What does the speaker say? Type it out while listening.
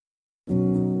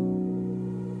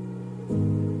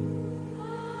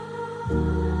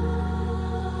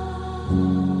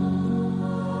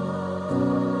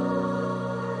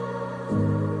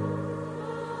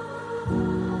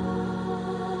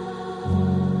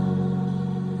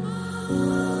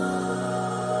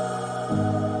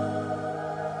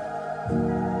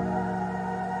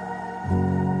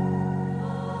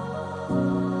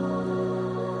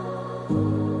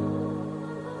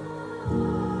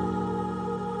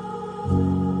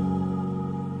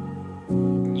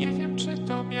Nie wiem, czy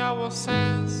to miało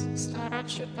sens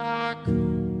starać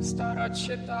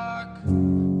się tak.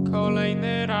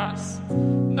 Kolejny raz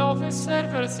nowy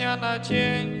serwer z dnia na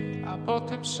dzień, a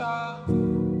potem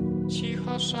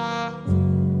cicho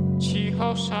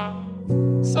sza.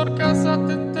 Sorka za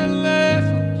ten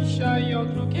telefon, dzisiaj o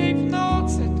 2:00 w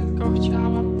nocy, tylko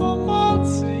chciałam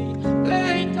pomocy i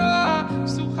lejta. W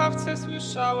słuchawce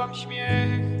słyszałam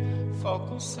śmiech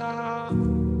Fokusa.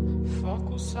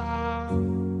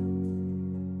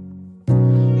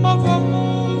 Mogłam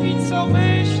mówić, co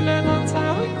myślę na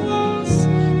cały głos.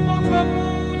 Mogłam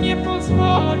mu nie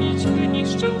pozwolić, by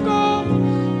niszczył go.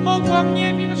 Mogłam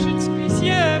nie wierzyć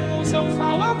Squeeziemu,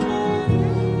 zaufałam mu.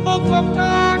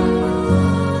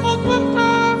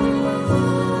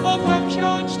 Mogłam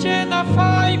wziąć cię na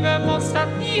fajwem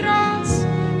ostatni raz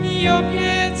i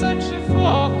obiecać, że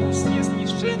Fokus nie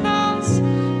zniszczy nas.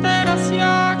 Teraz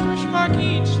jakoś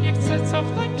magicznie chcę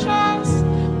cofnąć czas.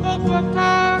 Mogłam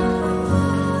tak.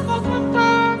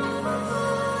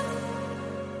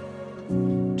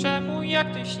 Czemu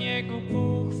jak ty śniegu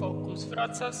puch, Fokus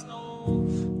wraca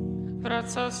znów.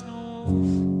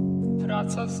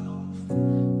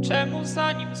 Czemu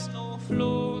za nim znów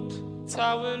lód,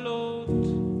 cały lód.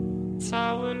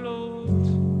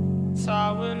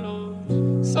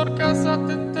 Sorka za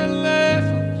ten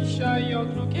telefon, dzisiaj o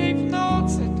 2:00 w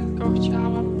nocy, tylko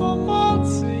chciałam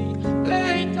pomocy i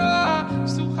lejta. W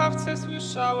słuchawce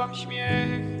słyszałam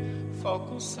śmiech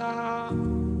Fokusa.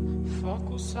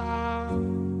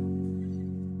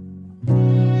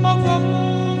 Mogłam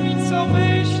mówić, co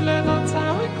myślę na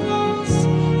cały głos.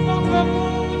 Mogłam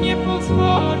mu nie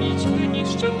pozwolić, by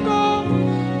niszczył go.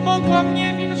 Mogłam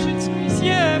nie wierzyć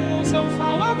Squeeziemu,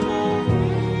 zaufałam mu.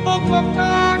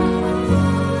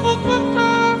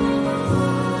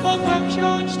 Mogłam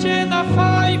wziąć cię na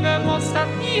fajwem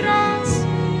ostatni raz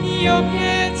i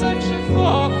obiecać, że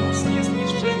Fokus nie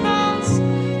zniszczy nas.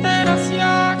 Teraz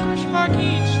jakoś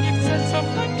magicznie chcę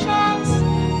cofnąć czas.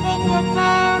 Mogłam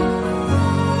tak.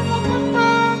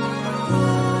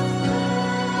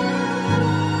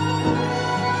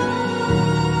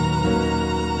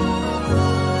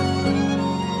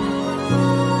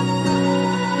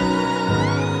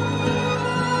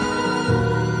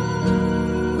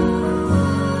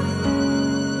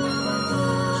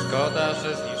 Szkoda,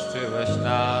 że zniszczyłeś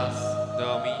nas,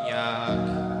 Dominiak.